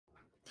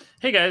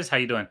Hey guys, how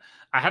you doing?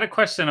 I had a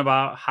question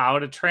about how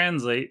to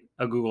translate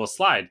a Google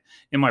slide.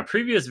 In my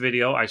previous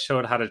video, I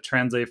showed how to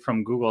translate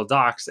from Google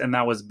Docs, and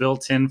that was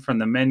built in from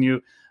the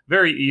menu.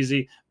 Very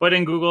easy. But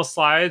in Google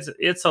Slides,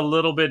 it's a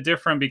little bit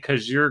different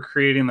because you're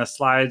creating the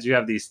slides. You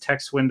have these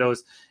text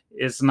windows.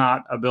 It's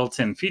not a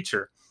built-in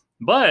feature.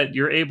 But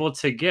you're able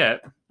to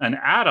get an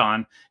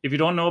add-on. If you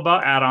don't know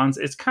about add-ons,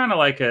 it's kind of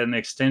like an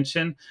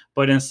extension,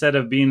 but instead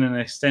of being an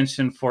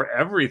extension for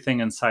everything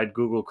inside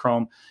Google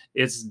Chrome,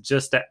 it's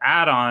just an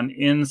add-on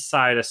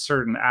inside a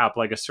certain app,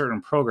 like a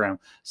certain program.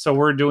 So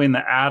we're doing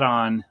the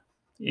add-on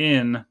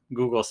in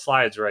Google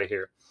Slides right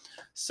here.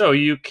 So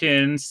you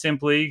can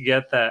simply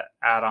get the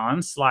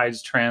add-on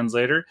Slides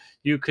Translator.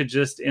 You could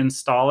just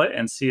install it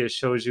and see it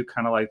shows you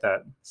kind of like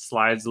that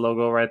Slides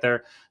logo right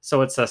there.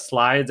 So it's a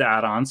Slides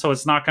add-on. So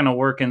it's not going to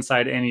work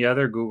inside any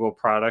other Google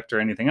product or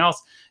anything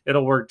else.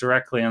 It'll work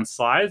directly in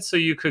Slides. So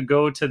you could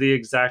go to the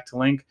exact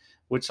link,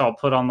 which I'll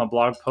put on the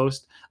blog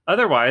post.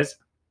 Otherwise,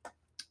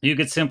 you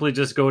could simply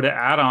just go to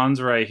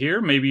add-ons right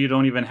here. Maybe you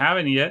don't even have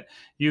any yet.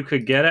 You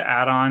could get an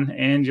add-on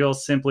and you'll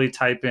simply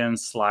type in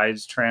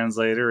Slides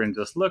Translator and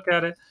just look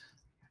at it.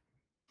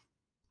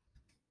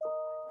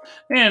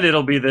 And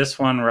it'll be this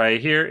one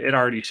right here. It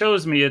already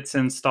shows me it's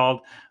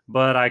installed,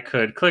 but I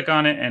could click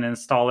on it and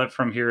install it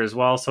from here as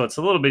well. So it's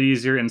a little bit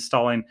easier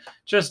installing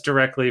just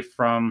directly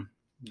from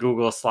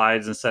Google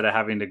Slides instead of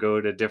having to go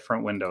to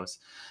different windows.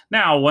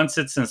 Now, once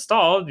it's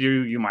installed,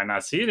 you might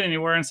not see it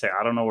anywhere and say,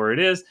 I don't know where it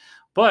is,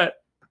 but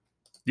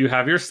you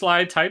have your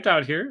slide typed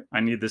out here. I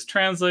need this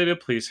translated,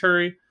 please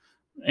hurry.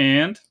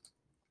 And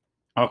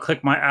I'll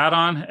click my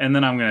add-on and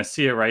then I'm going to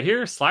see it right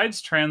here,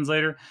 Slides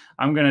Translator.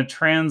 I'm going to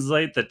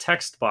translate the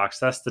text box.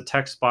 That's the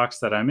text box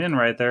that I'm in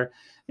right there.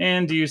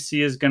 And do you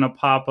see is going to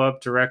pop up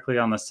directly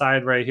on the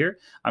side right here.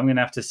 I'm going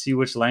to have to see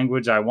which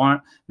language I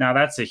want. Now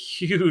that's a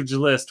huge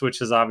list,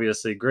 which is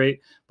obviously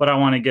great, but I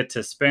want to get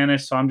to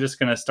Spanish. So I'm just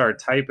going to start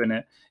typing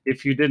it.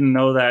 If you didn't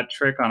know that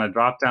trick on a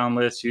drop-down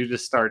list, you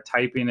just start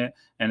typing it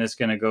and it's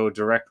going to go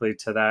directly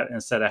to that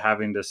instead of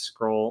having to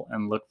scroll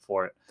and look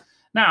for it.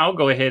 Now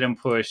go ahead and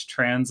push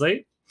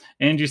translate.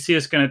 And you see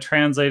it's going to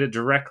translate it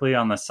directly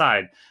on the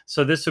side.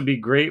 So this would be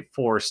great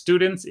for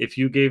students. If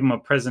you gave them a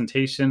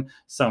presentation,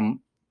 some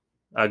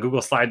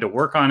Google slide to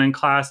work on in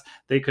class,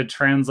 they could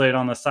translate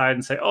on the side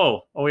and say,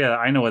 oh yeah,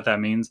 I know what that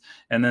means.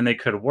 And then they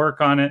could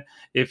work on it.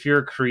 If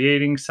you're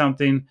creating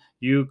something,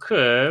 you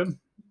could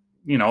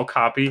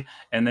copy.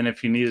 And then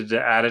if you needed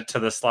to add it to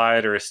the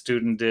slide or a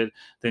student did,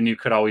 then you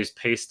could always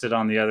paste it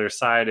on the other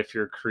side if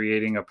you're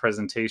creating a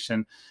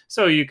presentation.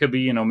 So you could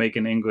be,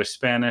 making English,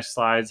 Spanish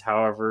slides,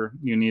 however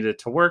you need it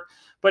to work.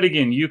 But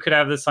again, you could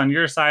have this on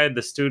your side.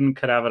 The student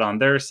could have it on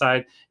their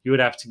side. You would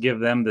have to give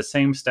them the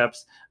same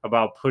steps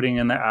about putting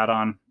in the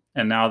add-on,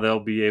 and now they'll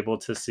be able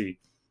to see.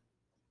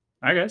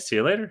 All right, guys, see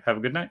you later. Have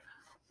a good night.